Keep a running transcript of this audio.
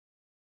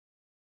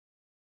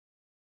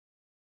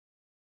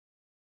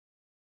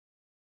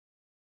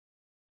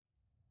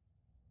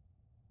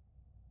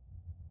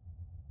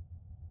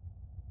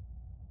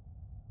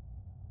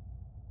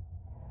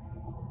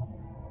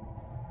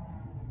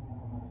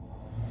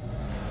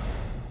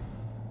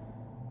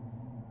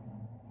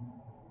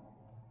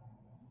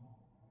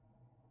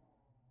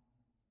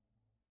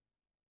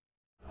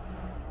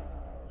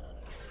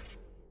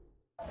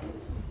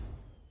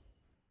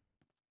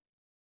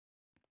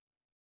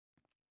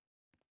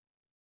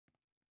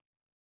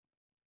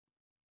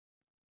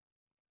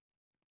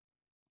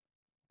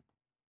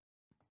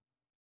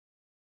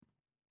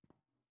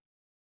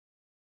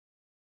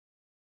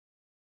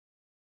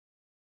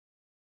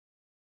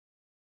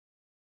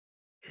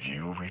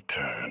You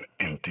return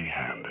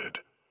empty-handed.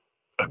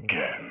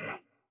 Again.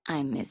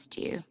 I missed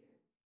you.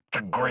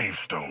 The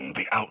gravestone,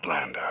 the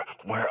Outlander,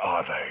 where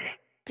are they?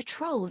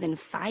 Patrols in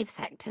 5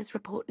 sectors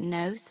report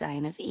no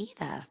sign of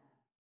either.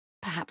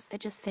 Perhaps they're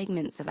just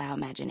figments of our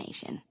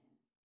imagination.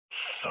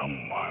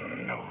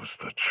 Someone knows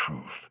the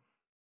truth.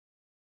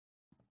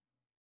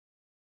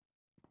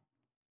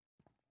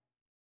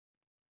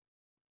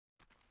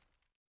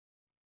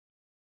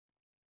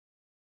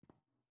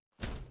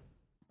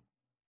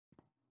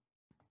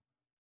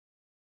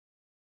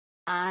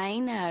 I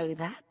know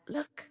that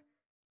look.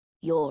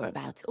 You're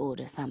about to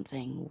order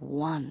something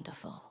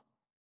wonderful.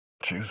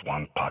 Choose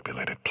one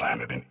populated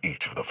planet in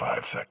each of the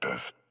 5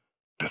 sectors.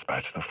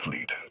 Dispatch the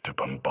fleet to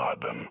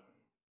bombard them.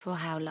 For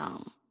how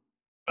long?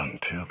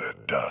 Until they're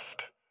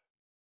dust.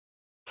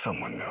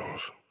 Someone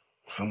knows.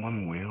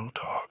 Someone will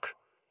talk.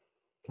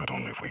 But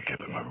only if we give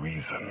them a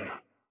reason.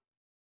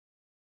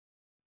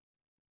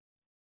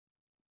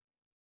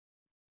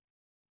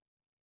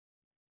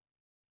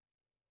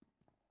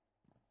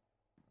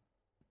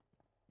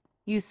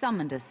 You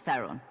summoned us,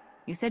 Theron.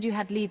 You said you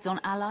had leads on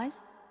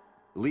allies?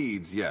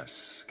 Leads,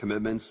 yes.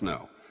 Commitments,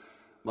 no.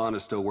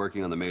 Lana's still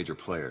working on the major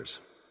players.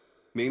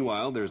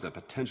 Meanwhile, there's a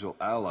potential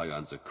ally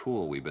on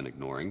Zakul we've been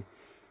ignoring.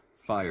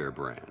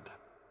 Firebrand.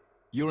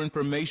 Your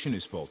information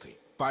is faulty.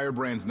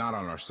 Firebrand's not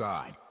on our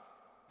side.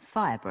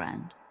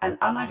 Firebrand? An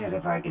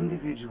unidentified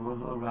individual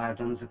who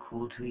arrived on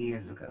Zakul 2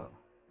 years ago.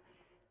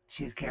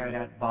 She's carried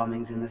out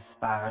bombings in the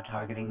Spire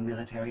targeting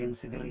military and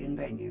civilian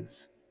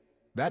venues.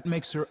 That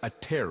makes her a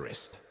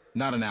terrorist,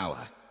 not an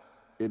ally.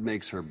 It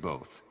makes her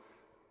both.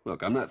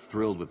 Look, I'm not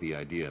thrilled with the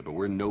idea, but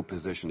we're in no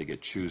position to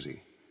get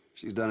choosy.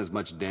 She's done as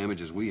much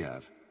damage as we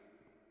have.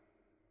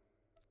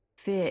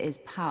 Fear is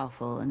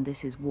powerful, and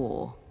this is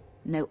war.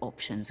 No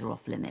options are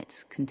off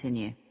limits.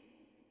 Continue.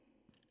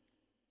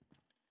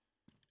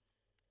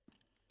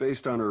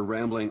 Based on her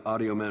rambling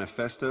audio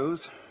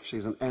manifestos,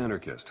 she's an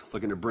anarchist,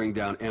 looking to bring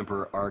down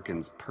Emperor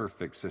Arkan's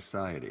perfect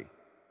society.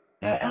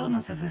 There are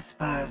elements of the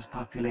Spire's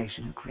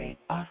population who create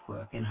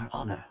artwork in her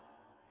honor.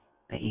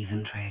 They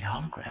even trade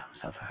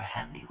holograms of her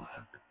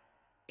handiwork.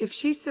 If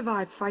she's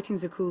survived fighting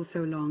Zakul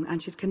so long,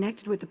 and she's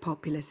connected with the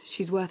populace,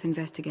 she's worth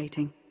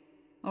investigating.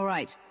 All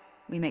right.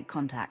 We make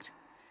contact.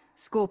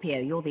 Scorpio,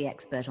 you're the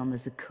expert on the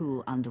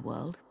Zakul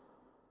underworld.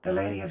 The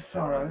Lady of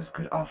Sorrows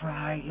could offer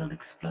high-yield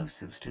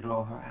explosives to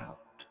draw her out.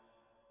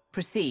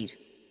 Proceed.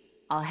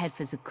 I'll head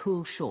for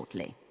Zakul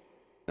shortly.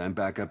 I'm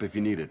back up if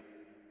you need it.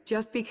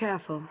 Just be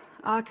careful.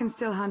 Arkan's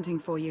still hunting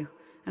for you,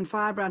 and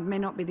Firebrand may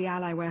not be the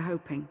ally we're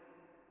hoping.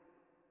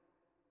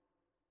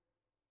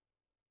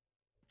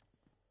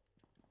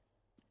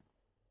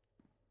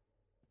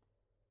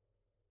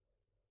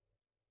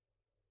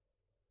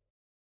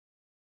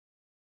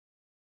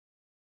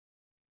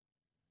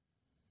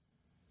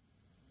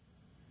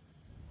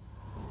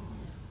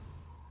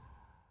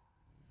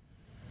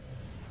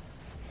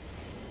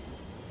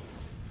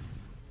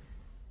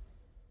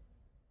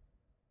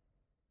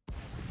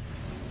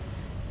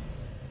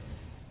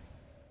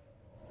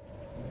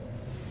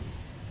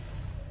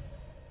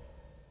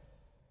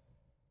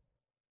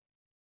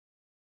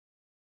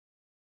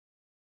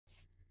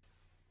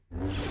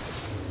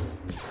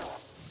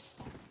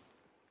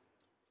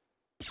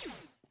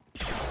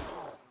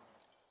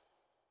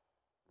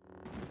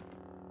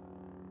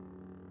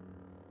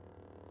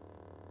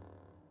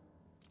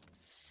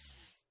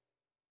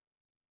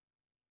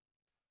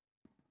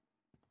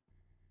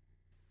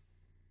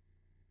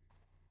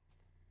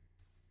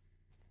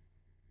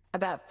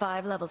 About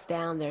 5 levels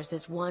down, there's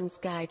this one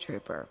Sky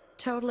Trooper.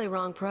 Totally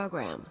wrong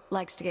program.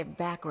 Likes to give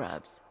back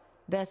rubs.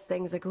 Best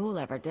thing Zakul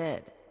ever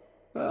did.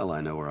 Well,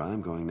 I know where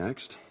I'm going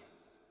next.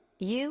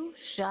 You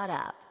shut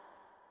up.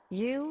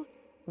 You?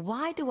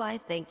 Why do I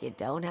think you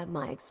don't have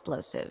my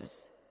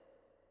explosives?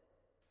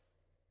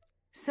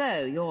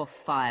 So, you're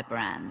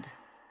Firebrand.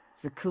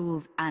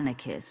 Zakul's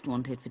anarchist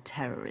wanted for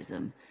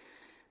terrorism.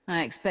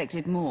 I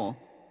expected more.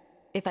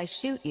 If I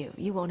shoot you,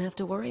 you won't have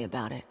to worry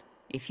about it.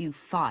 If you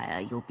fire,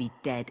 you'll be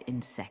dead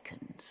in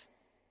seconds.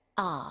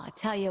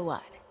 Tell you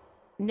what.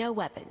 No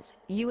weapons.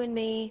 You and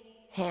me,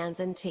 hands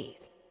and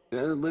teeth.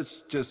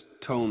 Let's just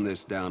tone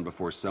this down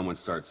before someone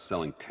starts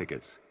selling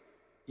tickets.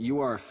 You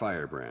are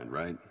Firebrand,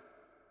 right?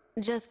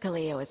 Just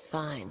Kaleo is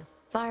fine.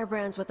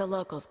 Firebrand's what the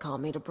locals call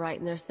me to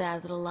brighten their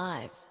sad little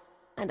lives.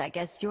 And I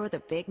guess you're the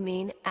big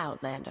mean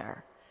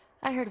Outlander.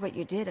 I heard what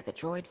you did at the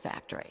droid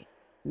factory.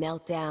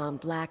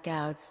 Meltdown,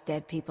 blackouts,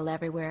 dead people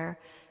everywhere,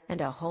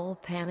 and a whole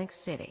panicked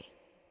city.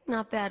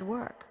 Not bad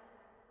work.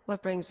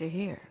 What brings you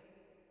here?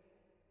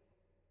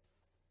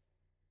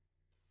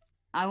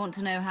 I want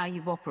to know how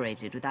you've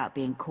operated without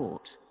being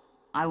caught.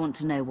 I want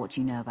to know what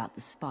you know about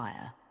the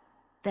Spire.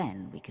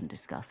 Then we can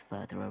discuss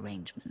further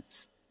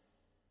arrangements.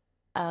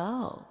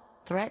 Oh,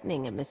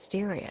 threatening and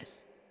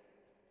mysterious.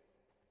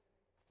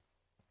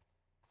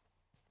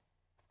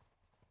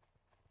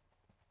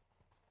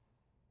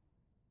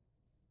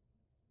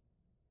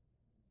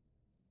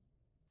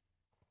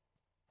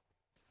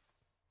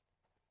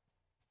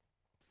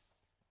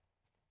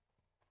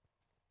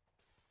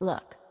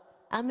 Look,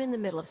 I'm in the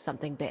middle of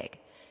something big.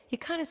 You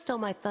kind of stole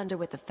my thunder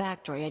with the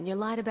factory, and you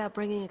lied about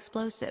bringing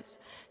explosives.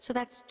 So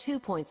that's 2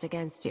 points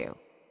against you.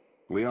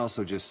 We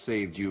also just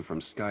saved you from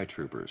Sky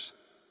Troopers.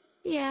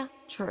 Yeah,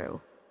 true.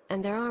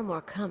 And there are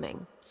more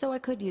coming, so I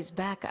could use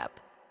backup.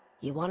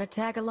 You want to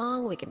tag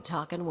along, we can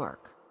talk and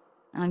work.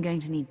 I'm going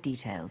to need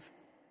details,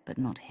 but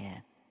not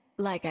here.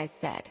 Like I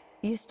said,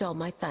 you stole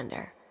my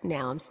thunder.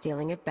 Now I'm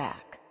stealing it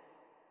back.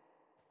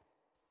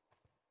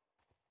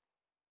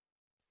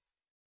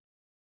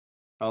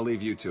 I'll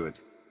leave you to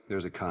it.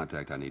 There's a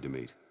contact I need to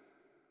meet.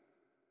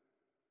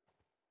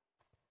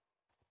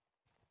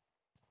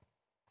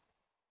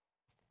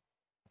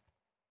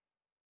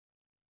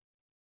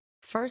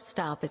 First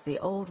stop is the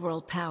old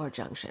world power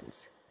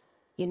junctions.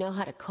 You know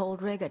how to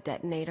cold rig a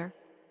detonator?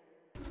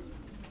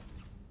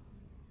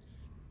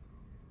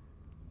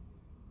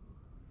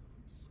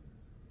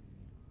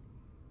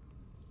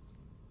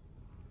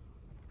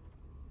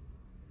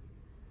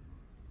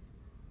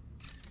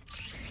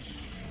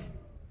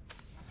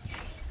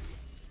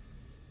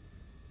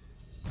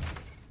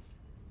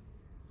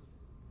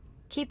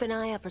 Keep an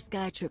eye out for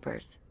Sky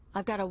Troopers.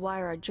 I've got to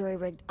wire a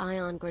jury-rigged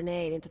ion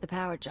grenade into the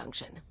power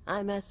junction.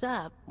 I mess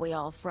up, we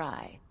all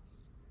fry.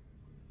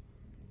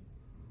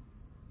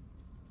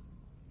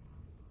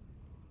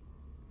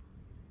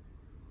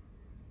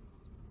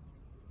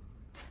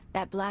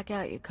 That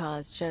blackout you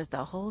caused shows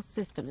the whole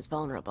system is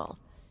vulnerable.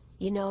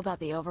 You know about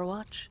the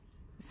Overwatch?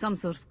 Some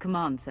sort of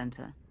command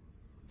center.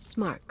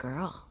 Smart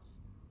girl.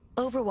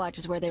 Overwatch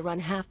is where they run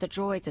half the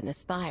droids in the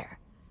Spire.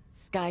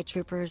 Sky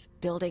Troopers,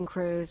 building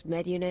crews,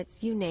 med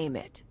units, you name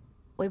it.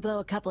 We blow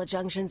a couple of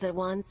junctions at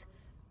once,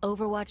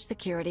 Overwatch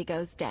security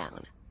goes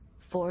down.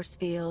 Force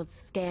fields,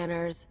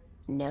 scanners,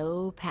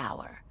 no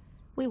power.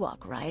 We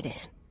walk right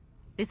in.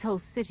 This whole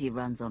city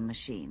runs on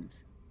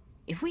machines.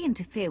 If we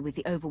interfere with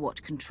the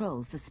Overwatch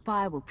controls, the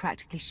Spire will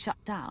practically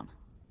shut down.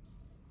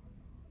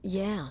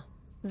 Yeah,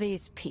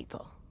 these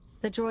people.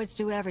 The droids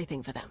do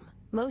everything for them.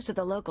 Most of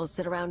the locals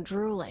sit around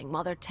drooling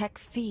while their tech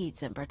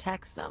feeds and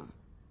protects them.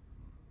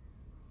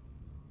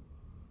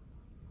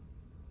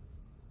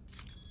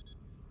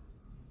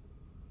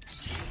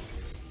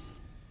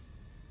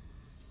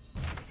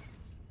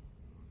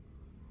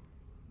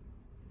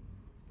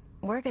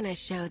 We're gonna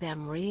show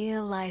them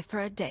real life for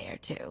a day or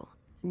two.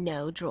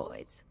 No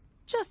droids.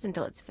 Just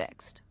until it's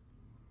fixed.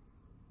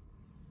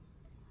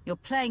 You're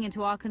playing into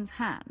Arkan's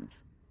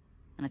hands.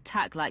 An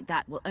attack like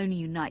that will only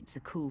unite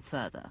Zakul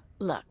further.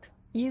 Look,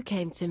 you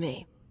came to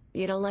me.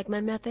 You don't like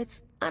my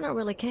methods? I don't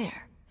really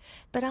care.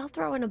 But I'll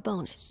throw in a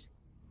bonus.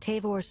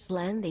 Tavor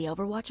Slen, the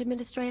Overwatch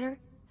administrator?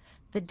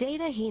 The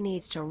data he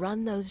needs to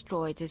run those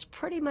droids is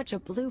pretty much a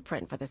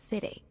blueprint for the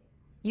city.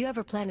 You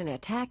ever plan an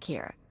attack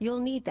here, you'll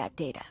need that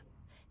data.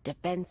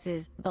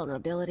 Defenses,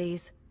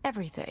 vulnerabilities,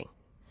 everything.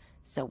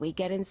 So we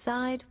get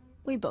inside,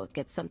 we both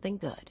get something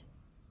good.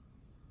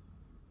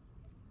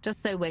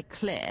 Just so we're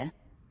clear,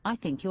 I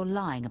think you're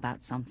lying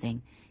about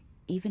something,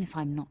 even if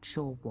I'm not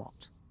sure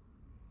what.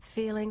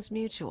 Feelings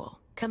mutual.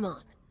 Come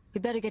on. We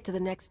better get to the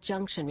next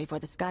junction before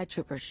the Sky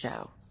Troopers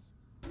show.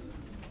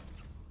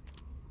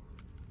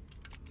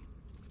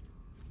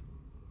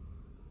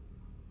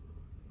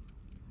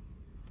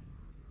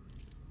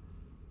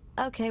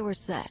 Okay, we're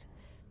set.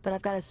 But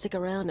I've got to stick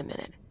around a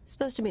minute.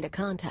 Supposed to meet a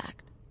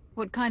contact.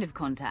 What kind of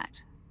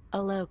contact?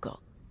 A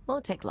local.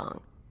 Won't take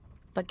long.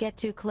 But get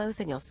too close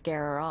and you'll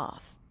scare her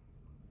off.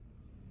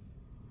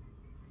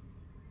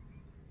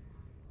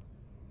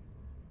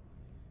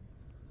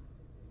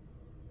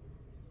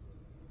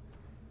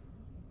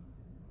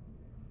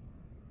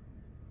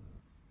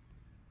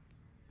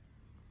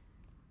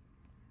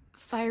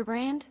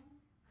 Firebrand?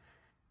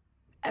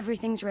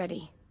 Everything's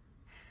ready.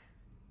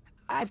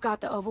 I've got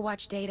the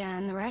Overwatch data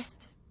and the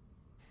rest.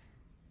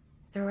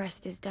 The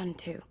rest is done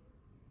too.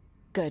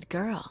 Good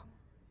girl.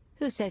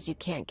 Who says you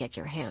can't get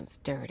your hands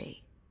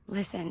dirty?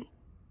 Listen,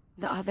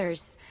 the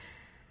others,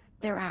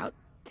 they're out.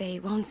 They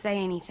won't say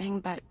anything,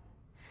 but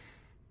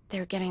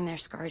they're getting their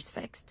scars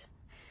fixed.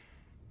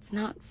 It's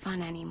not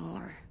fun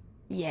anymore.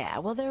 Yeah,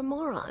 well, they're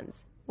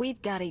morons.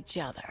 We've got each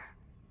other.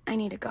 I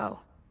need to go.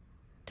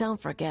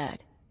 Don't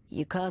forget,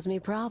 you cause me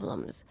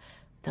problems.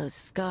 Those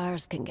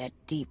scars can get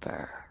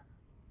deeper.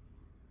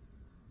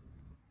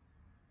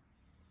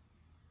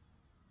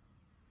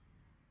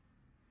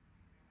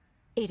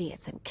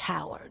 Idiots and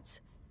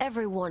cowards.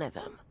 Every one of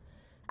them.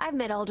 I've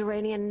met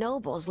Alderaanian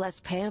nobles less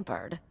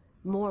pampered.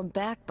 More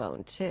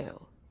backbone,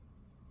 too.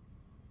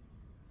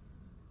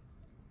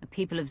 The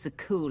people of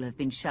Zakul have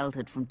been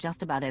sheltered from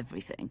just about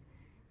everything.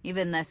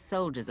 Even their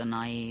soldiers are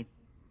naive.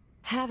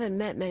 Haven't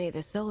met many of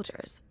the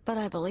soldiers, but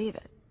I believe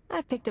it.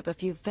 I've picked up a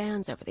few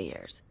fans over the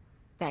years.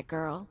 That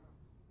girl,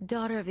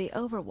 daughter of the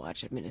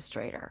Overwatch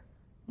administrator.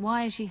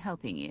 Why is she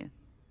helping you?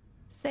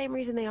 Same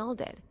reason they all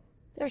did.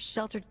 They're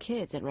sheltered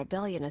kids and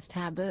rebellion is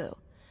taboo.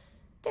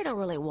 They don't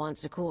really want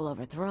Zakul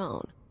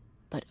overthrown.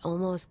 But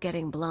almost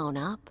getting blown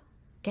up?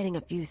 Getting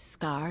a few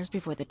scars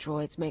before the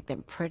droids make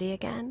them pretty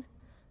again?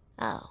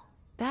 Oh,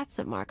 that's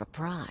a mark of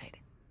pride.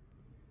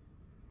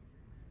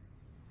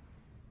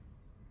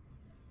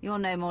 You're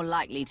no more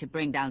likely to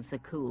bring down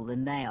Sakul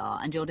than they are,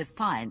 and your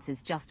defiance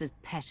is just as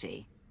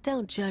petty.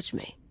 Don't judge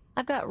me.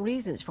 I've got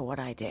reasons for what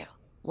I do.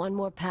 One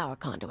more power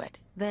conduit,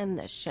 then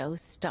the show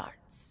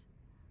starts.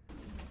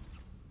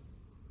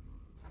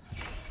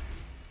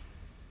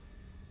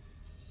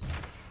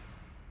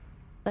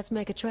 Let's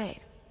make a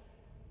trade.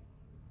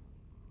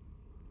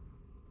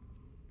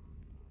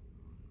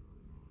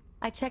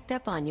 I checked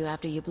up on you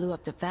after you blew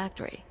up the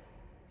factory.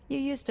 You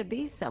used to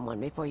be someone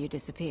before you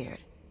disappeared.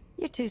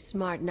 You're too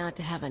smart not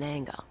to have an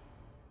angle.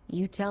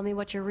 You tell me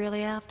what you're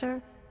really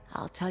after,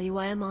 I'll tell you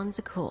why I'm on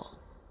Zakul.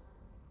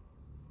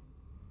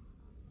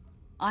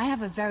 I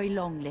have a very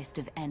long list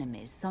of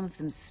enemies. Some of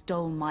them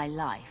stole my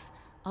life.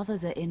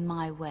 Others are in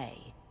my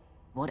way.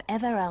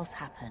 Whatever else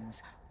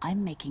happens,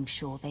 I'm making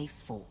sure they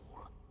fall.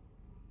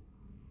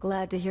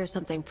 Glad to hear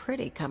something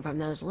pretty come from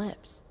those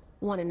lips.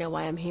 Want to know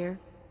why I'm here?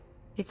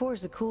 Before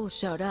Zakul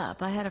showed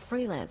up, I had a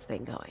freelance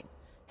thing going.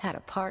 Had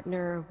a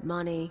partner,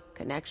 money,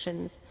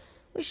 connections.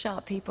 We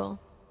shot people.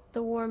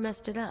 The war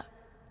messed it up.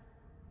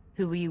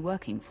 Who were you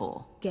working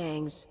for?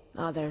 Gangs,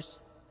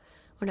 others.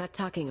 We're not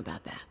talking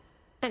about that.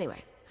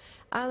 Anyway,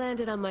 I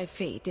landed on my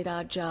feet, did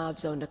odd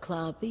jobs, owned a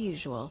club, the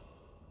usual.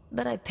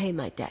 But I pay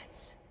my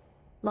debts.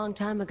 Long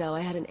time ago,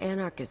 I had an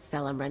anarchist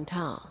cell in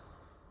Rental.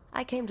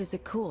 I came to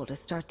Zakul to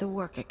start the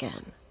work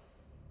again.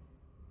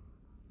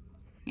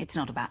 It's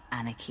not about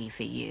anarchy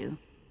for you.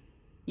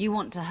 You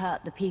want to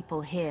hurt the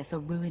people here for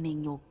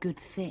ruining your good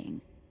thing.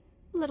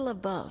 Little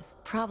of both.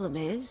 Problem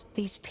is,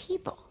 these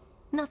people.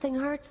 Nothing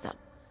hurts them.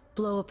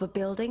 Blow up a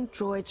building,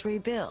 droids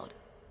rebuild.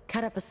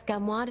 Cut up a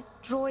scumwad,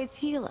 droids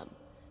heal them.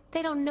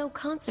 They don't know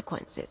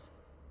consequences.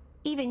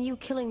 Even you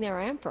killing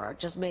their emperor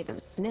just made them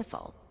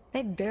sniffle.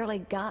 They'd barely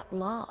got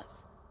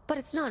laws. But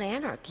it's not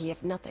anarchy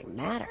if nothing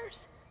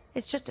matters.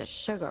 It's just a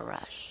sugar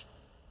rush.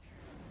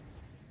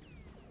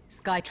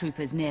 Sky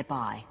Troopers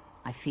nearby.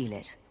 I feel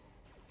it.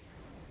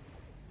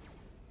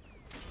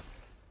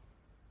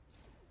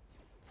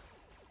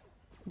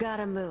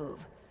 Gotta move.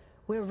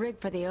 We're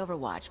rigged for the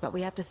Overwatch, but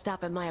we have to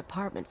stop at my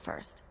apartment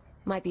first.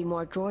 Might be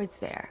more droids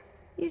there.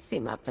 You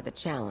seem up for the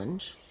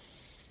challenge.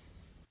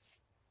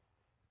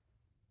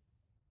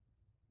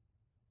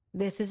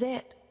 This is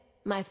it.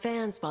 My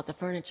fans bought the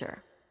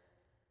furniture.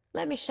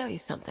 Let me show you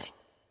something.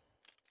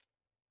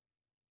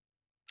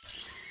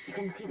 You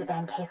can see the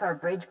Van Kesar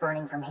Bridge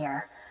burning from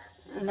here.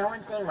 No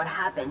one's saying what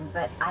happened,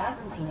 but I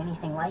haven't seen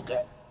anything like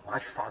it. My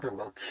father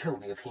will kill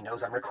me if he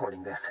knows I'm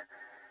recording this.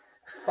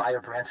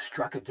 Firebrand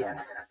struck again.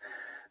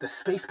 The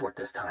spaceport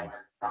this time.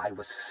 I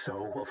was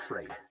so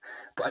afraid.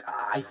 But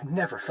I've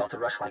never felt a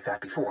rush like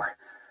that before.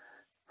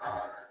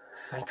 Oh,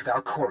 thank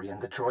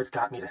Valkorion, the droids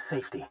got me to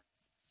safety.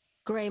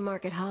 Gray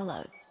Market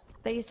Hollows.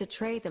 They used to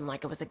trade them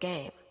like it was a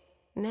game.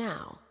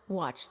 Now,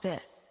 watch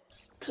this.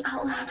 The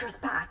Outlander's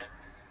back.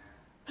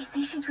 They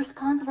say she's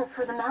responsible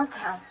for the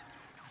meltdown.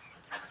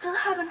 I still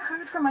haven't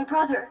heard from my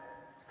brother.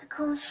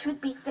 Zakul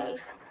should be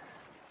safe.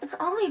 It's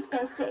always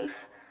been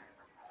safe.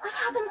 What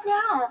happens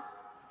now?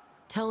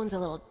 Tone's a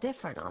little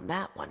different on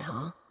that one,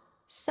 huh?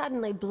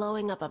 Suddenly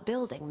blowing up a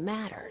building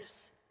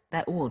matters.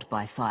 They're awed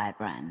by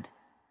Firebrand,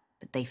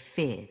 but they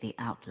fear the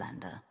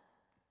Outlander.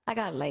 I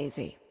got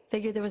lazy.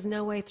 Figured there was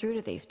no way through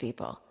to these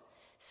people.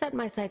 Set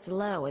my sights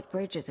low with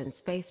bridges and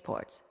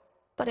spaceports.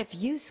 But if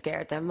you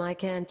scared them, I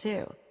can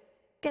too.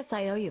 Guess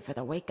I owe you for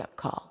the wake-up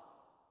call.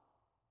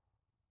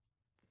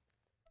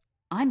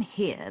 I'm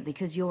here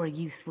because you're a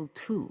useful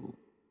tool.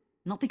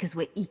 Not because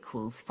we're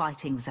equals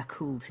fighting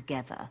Zakul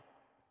together.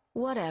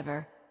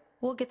 Whatever.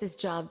 We'll get this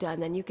job done,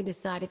 then you can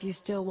decide if you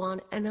still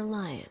want an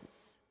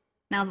alliance.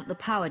 Now that the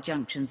power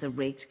junctions are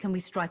rigged, can we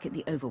strike at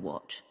the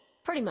Overwatch?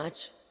 Pretty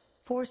much.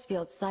 Force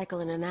fields cycle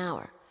in an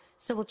hour,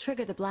 so we'll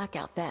trigger the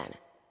blackout then.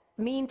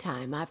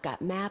 Meantime, I've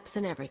got maps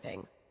and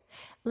everything.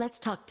 Let's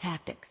talk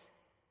tactics.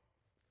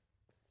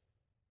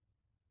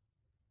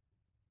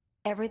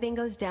 Everything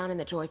goes down in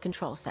the droid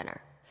control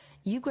center.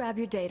 You grab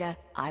your data,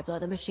 I blow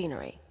the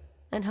machinery.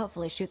 And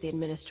hopefully shoot the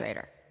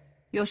administrator.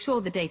 You're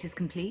sure the data's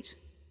complete?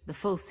 The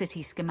full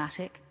city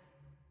schematic?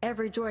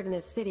 Every droid in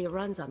this city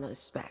runs on those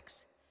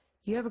specs.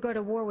 You ever go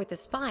to war with the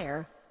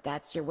Spire,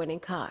 that's your winning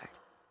card.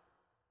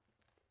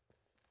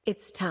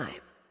 It's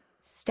time.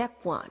 Step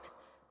 1.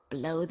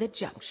 Blow the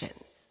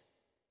junctions.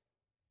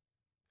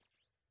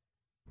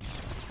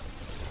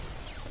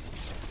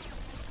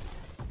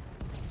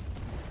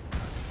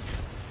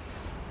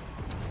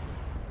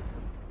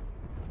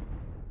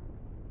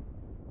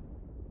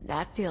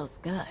 That feels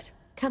good.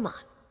 Come on.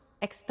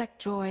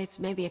 Expect droids,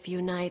 maybe a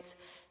few nights.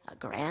 A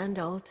grand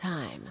old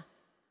time.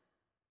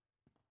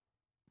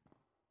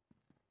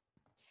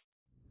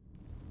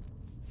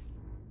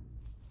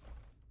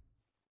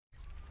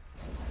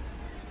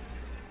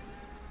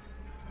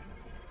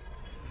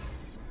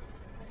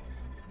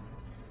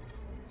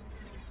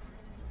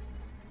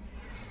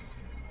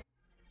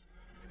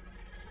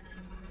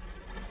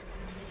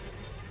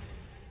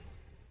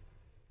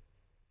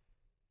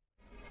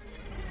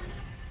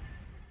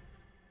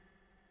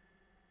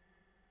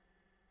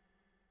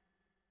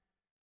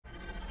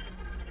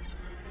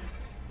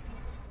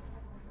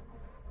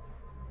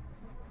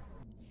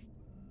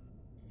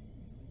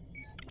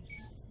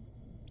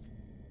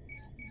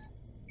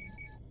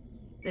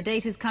 The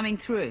data's coming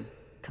through.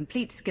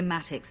 Complete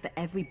schematics for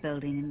every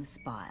building in the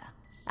Spire.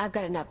 I've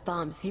got enough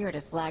bombs here to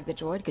slag the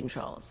droid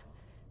controls.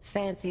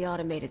 Fancy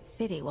automated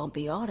city won't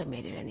be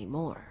automated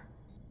anymore.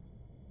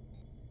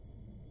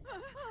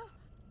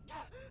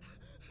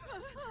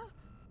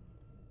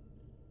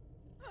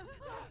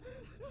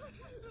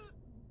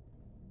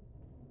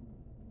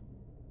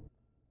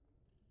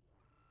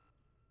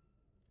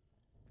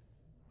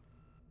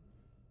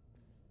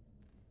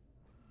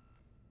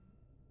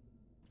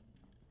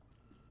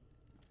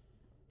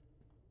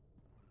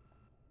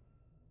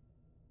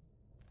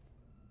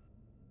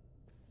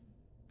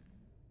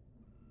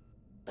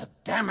 The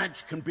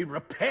damage can be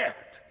repaired.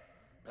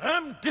 But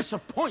I'm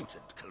disappointed,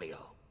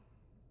 Cleo.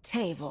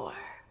 Tavor,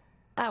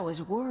 I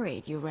was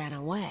worried you ran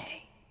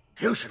away.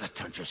 You should have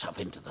turned yourself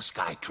into the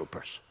Sky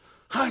Troopers.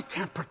 I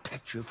can't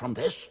protect you from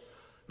this.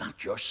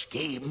 Not your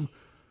scheme,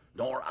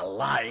 nor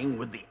allying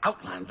with the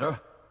Outlander.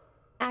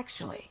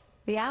 Actually,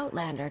 the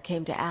Outlander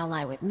came to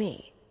ally with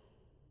me.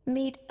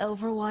 Meet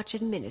Overwatch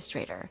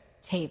Administrator,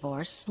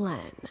 Tavor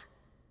Slen.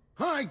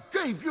 I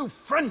gave you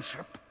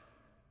friendship,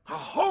 a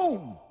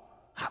home,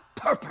 a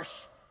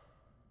purpose.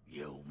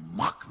 You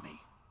mock me.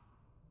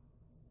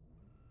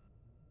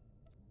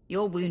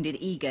 Your wounded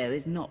ego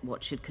is not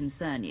what should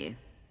concern you.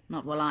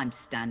 Not while I'm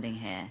standing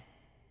here.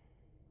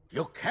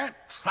 You can't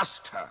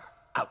trust her,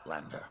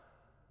 Outlander.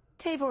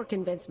 Tavor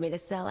convinced me to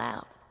sell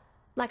out.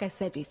 Like I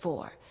said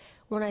before,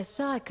 when I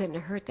saw I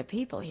couldn't hurt the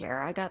people here,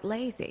 I got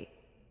lazy.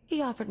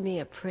 He offered me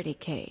a pretty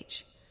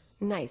cage.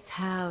 Nice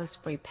house,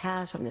 free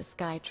pass from the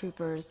Sky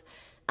Troopers.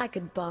 I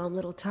could bomb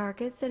little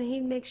targets and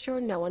he'd make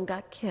sure no one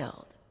got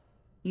killed.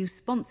 You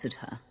sponsored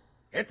her?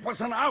 It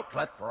was an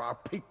outlet for our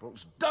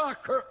people's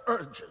darker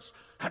urges.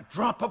 A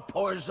drop of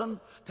poison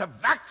to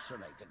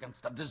vaccinate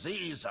against the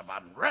disease of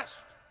unrest.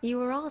 You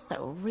were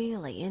also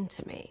really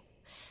into me.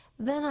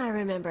 Then I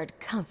remembered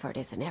comfort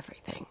isn't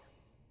everything.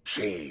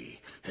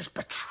 She is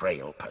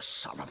betrayal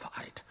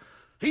personified.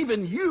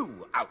 Even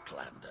you,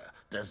 Outlander,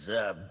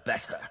 deserve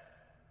better.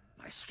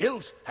 My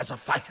skills as a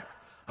fighter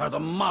are the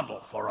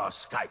model for our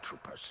Sky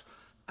Troopers.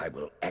 I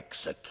will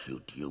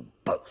execute you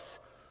both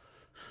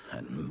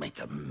and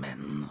make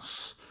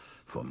amends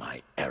for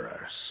my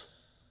errors.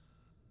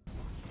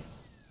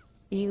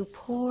 You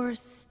poor,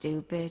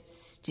 stupid,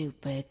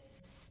 stupid,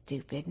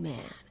 stupid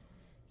man.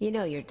 You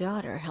know your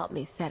daughter helped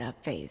me set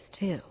up Phase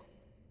 2.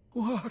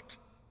 What?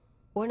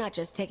 We're not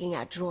just taking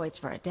out droids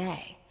for a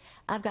day.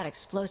 I've got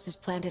explosives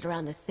planted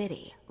around the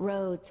city.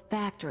 Roads,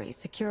 factories,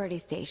 security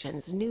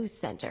stations, news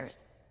centers.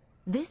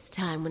 This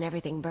time when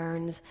everything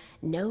burns,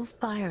 no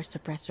fire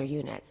suppressor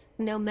units,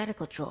 no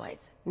medical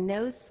droids,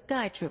 no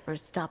Sky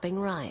Troopers stopping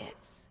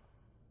riots.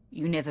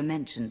 You never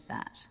mentioned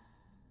that.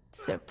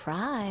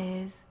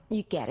 Surprise!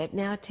 You get it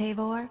now,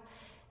 Tavor?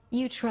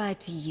 You tried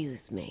to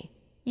use me.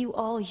 You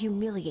all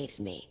humiliated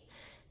me.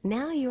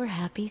 Now your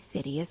happy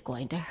city is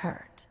going to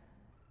hurt.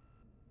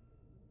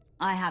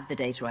 I have the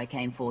data I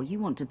came for. You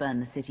want to burn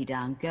the city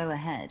down, go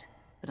ahead.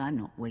 But I'm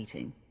not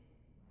waiting.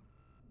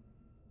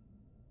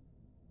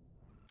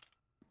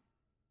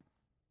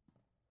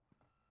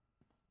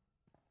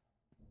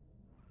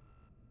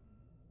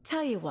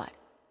 Tell you what,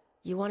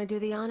 you want to do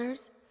the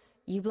honors?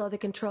 You blow the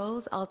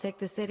controls, I'll take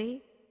the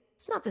city?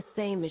 It's not the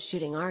same as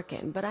shooting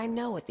Arkin, but I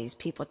know what these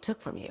people took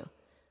from you.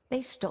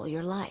 They stole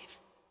your life.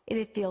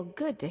 It'd feel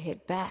good to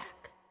hit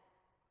back.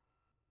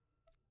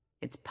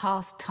 It's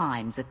past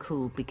time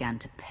Zakul began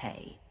to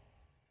pay.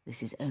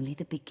 This is only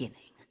the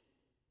beginning.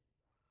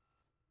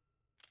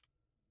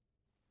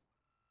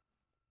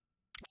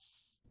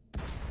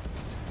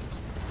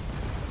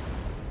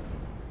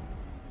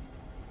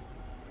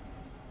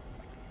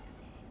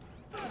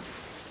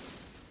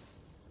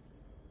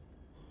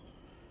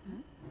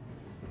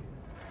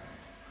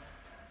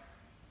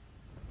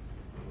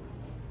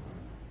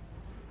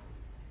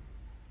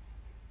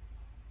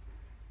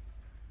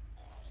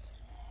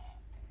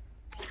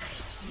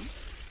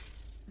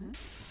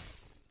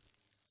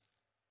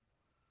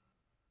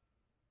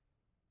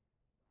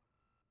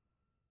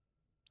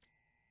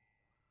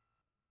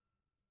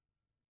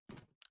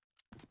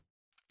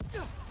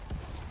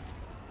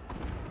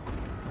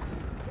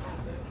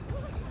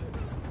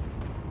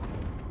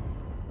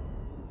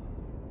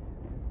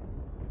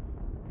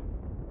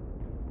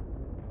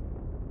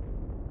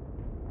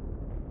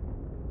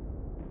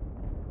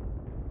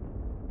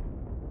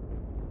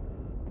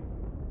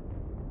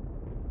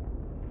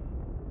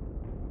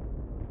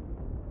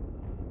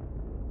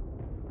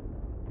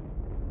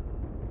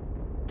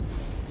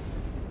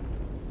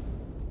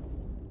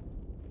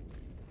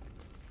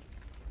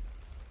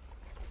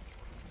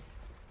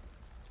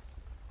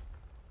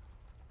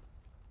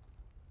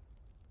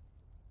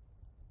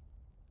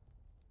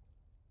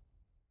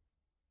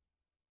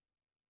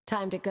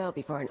 Time to go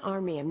before an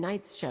army of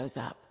knights shows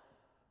up.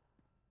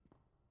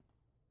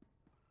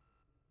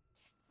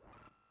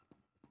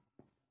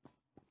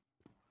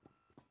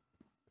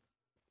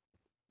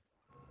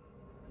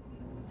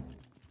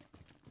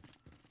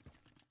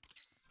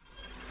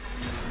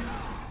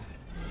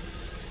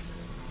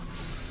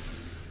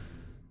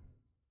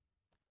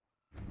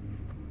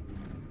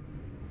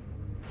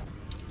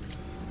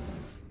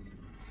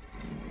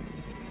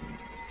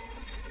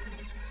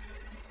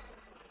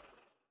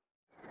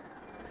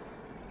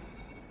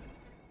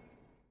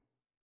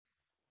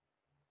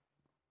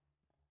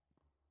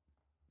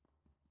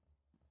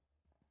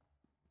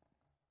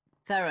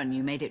 Theron,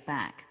 you made it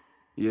back.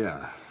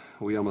 Yeah,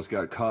 we almost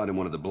got caught in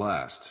one of the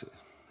blasts.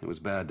 It was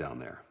bad down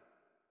there.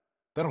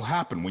 That'll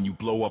happen when you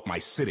blow up my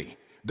city.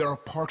 There are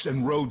parks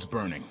and roads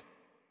burning.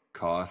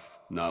 Koth,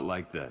 not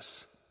like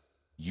this.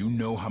 You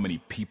know how many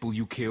people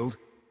you killed?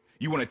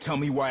 You want to tell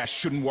me why I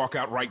shouldn't walk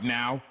out right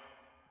now?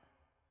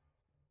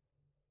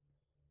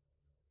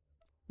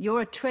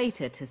 You're a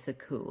traitor to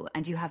Sakul,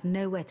 and you have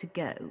nowhere to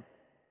go.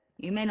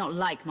 You may not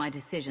like my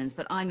decisions,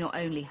 but I'm your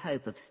only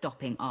hope of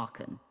stopping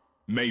Arkan.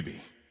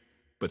 Maybe,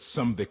 but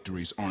some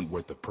victories aren't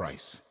worth the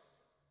price.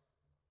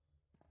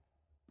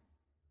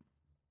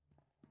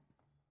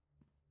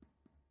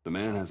 The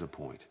man has a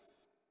point.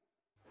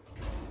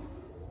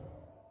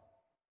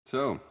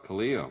 So,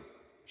 Kaleo,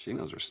 she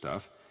knows her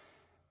stuff.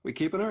 We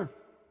keeping her?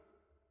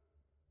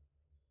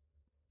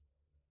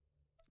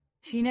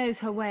 She knows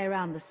her way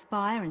around the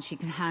spire and she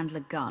can handle a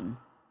gun.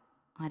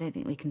 I don't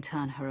think we can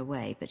turn her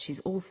away, but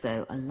she's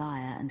also a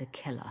liar and a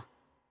killer.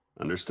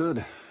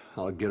 Understood.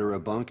 I'll get her a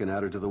bunk and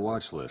add her to the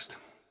watch list.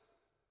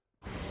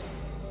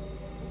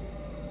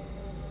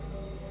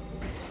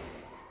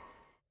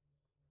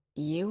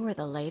 You were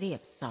the Lady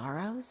of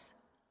Sorrows?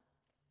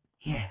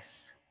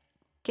 Yes.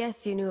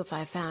 Guess you knew if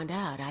I found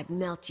out, I'd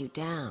melt you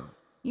down.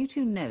 You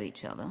two know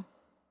each other?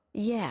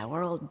 Yeah,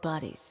 we're old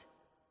buddies.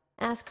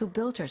 Ask who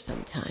built her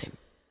sometime.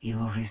 You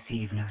will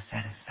receive no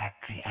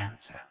satisfactory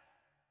answer.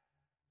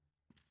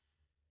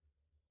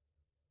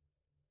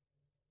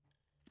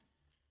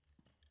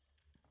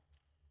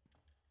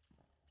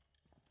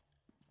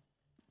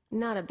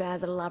 Not a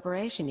bad little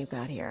operation you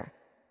got here.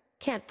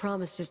 Can't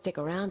promise to stick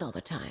around all the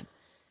time,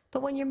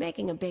 but when you're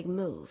making a big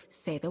move,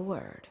 say the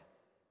word.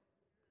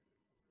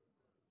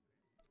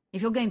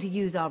 If you're going to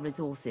use our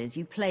resources,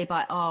 you play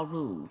by our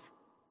rules.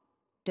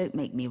 Don't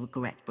make me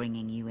regret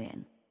bringing you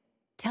in.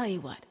 Tell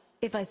you what,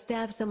 if I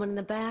stab someone in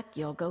the back,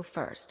 you'll go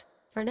first.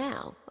 For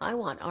now, I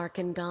want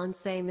Arkan gone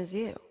same as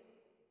you.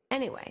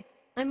 Anyway,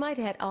 I might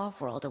head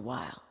off-world a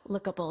while,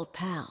 look up old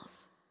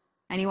pals.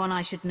 Anyone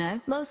I should know?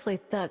 Mostly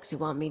thugs who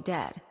want me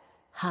dead.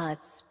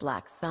 Huts,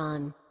 Black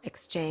Sun,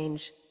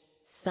 Exchange.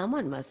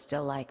 Someone must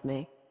still like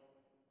me.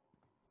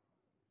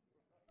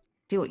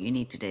 Do what you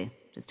need to do.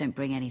 Just don't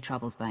bring any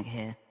troubles back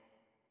here.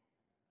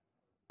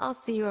 I'll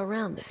see you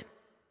around then.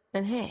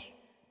 And hey,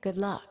 good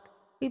luck.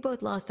 We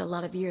both lost a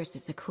lot of years to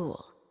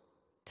Sakul.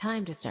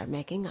 Time to start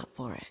making up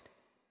for it.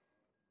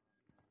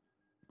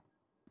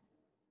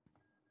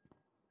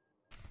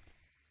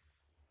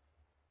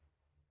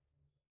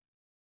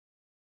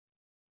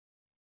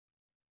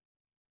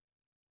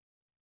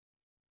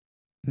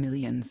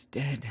 Millions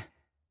dead.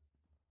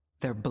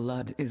 Their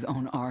blood is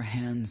on our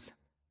hands.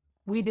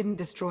 We didn't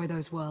destroy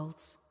those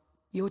worlds.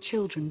 Your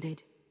children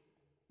did.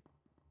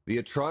 The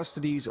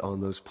atrocities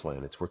on those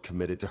planets were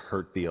committed to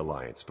hurt the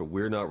Alliance, but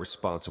we're not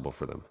responsible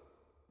for them.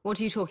 What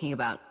are you talking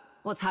about?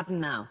 What's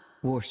happened now?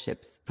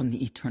 Warships from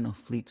the Eternal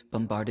Fleet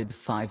bombarded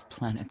 5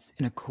 planets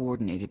in a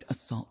coordinated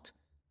assault.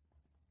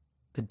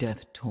 The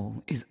death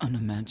toll is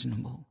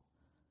unimaginable.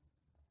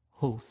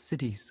 Whole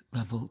cities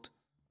leveled.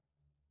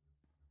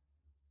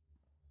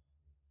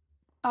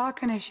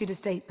 Arkan issued a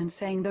statement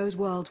saying those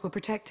worlds were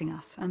protecting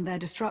us, and their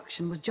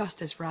destruction was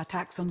justice for our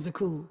attacks on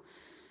Zakul.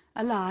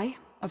 A lie,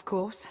 of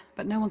course,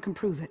 but no one can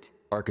prove it.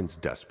 Arkan's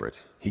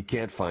desperate. He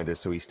can't find us,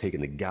 so he's taken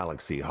the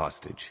galaxy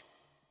hostage.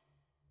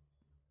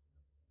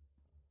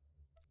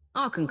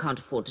 Arkan can't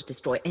afford to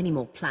destroy any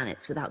more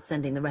planets without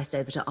sending the rest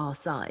over to our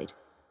side.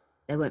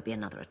 There won't be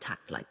another attack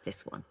like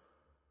this one.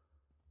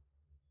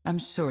 I'm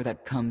sure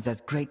that comes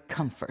as great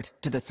comfort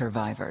to the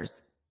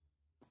survivors.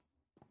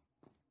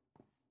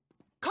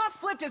 Koth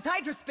flipped his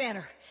Hydra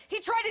spanner. He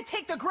tried to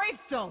take the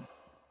gravestone.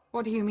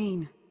 What do you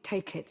mean,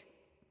 take it?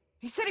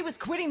 He said he was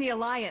quitting the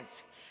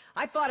Alliance.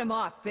 I fought him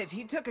off, but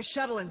he took a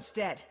shuttle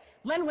instead.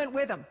 Len went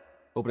with him.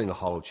 Opening a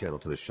hollow channel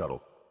to the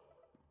shuttle.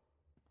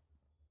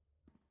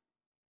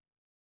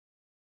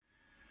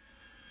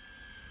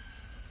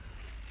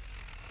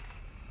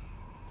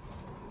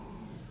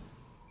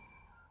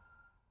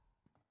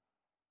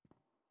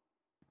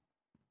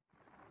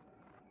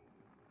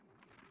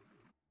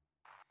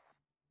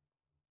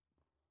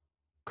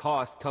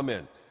 Koth, come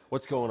in.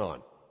 What's going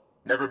on?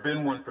 Never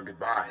been one for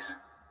goodbyes.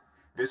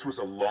 This was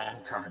a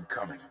long time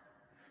coming.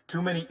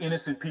 Too many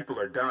innocent people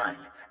are dying,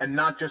 and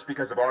not just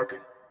because of Arkan.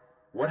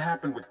 What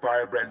happened with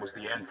Firebrand was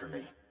the end for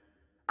me.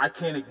 I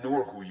can't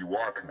ignore who you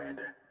are,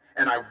 Commander,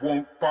 and I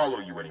won't follow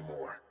you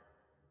anymore.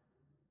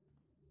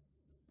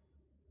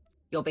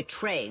 You're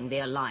betraying the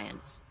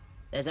Alliance.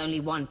 There's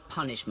only one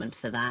punishment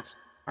for that.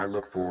 I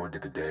look forward to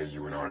the day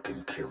you and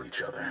Arkan kill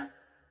each other.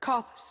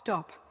 Koth,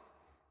 stop.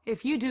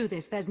 If you do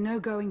this, there's no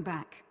going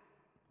back.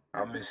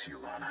 I'll miss you,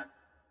 Lana.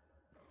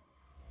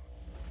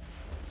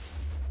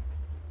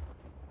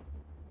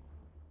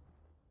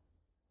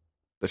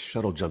 The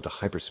shuttle jumped to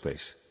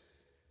hyperspace.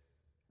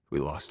 We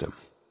lost him.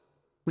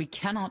 We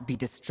cannot be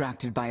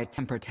distracted by a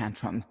temper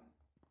tantrum.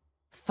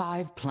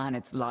 5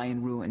 planets lie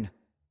in ruin.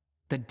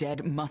 The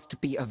dead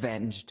must be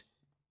avenged.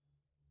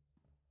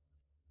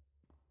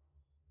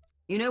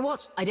 You know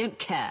what? I don't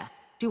care.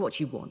 Do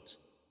what you want.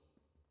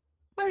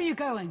 Where are you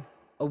going?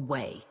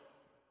 away.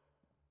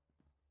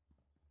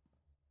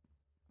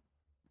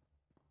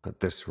 At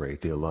this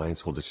rate, the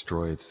Alliance will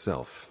destroy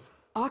itself.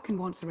 Arkan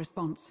wants a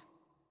response.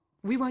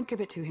 We won't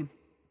give it to him.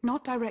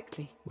 Not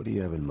directly. What do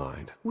you have in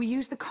mind? We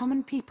use the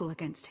common people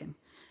against him.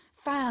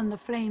 Fan the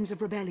flames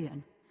of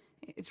rebellion.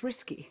 It's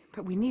risky,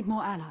 but we need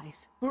more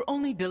allies. We're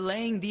only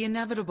delaying the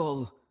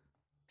inevitable.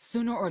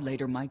 Sooner or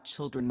later, my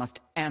children must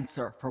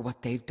answer for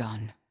what they've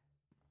done.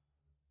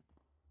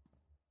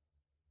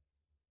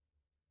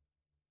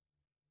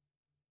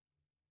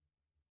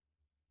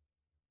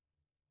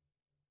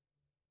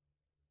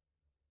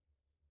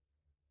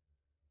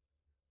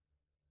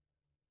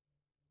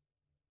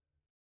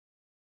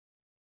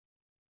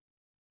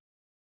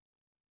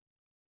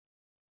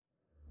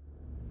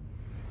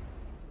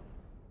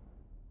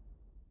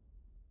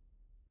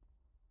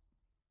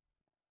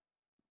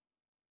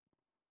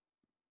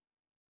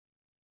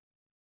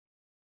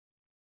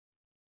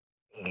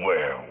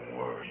 Where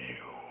were you?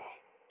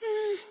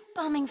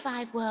 Bombing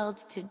 5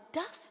 worlds to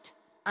dust.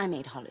 I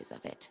made hollows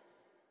of it.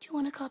 Do you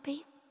want a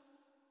copy?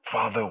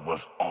 Father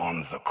was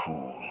on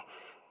Zakul.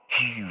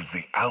 He used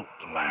the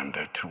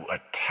Outlander to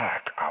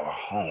attack our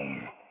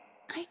home.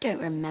 I don't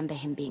remember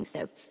him being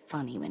so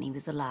funny when he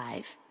was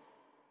alive.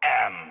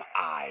 Am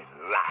I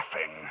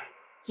laughing?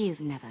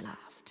 You've never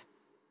laughed.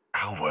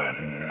 Our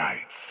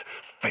knights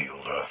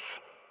failed us.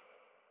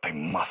 They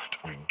must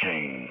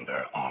regain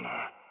their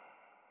honor.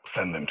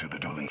 Send them to the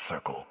dueling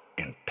circle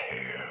in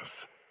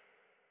pairs.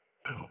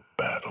 They'll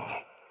battle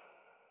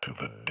to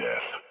the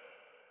death.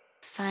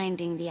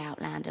 Finding the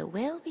Outlander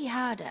will be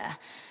harder,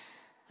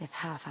 with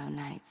half our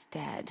knights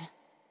dead.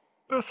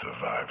 The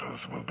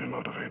survivors will be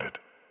motivated.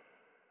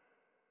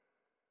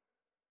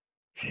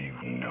 You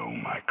know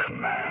my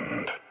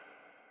command.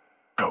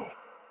 Go.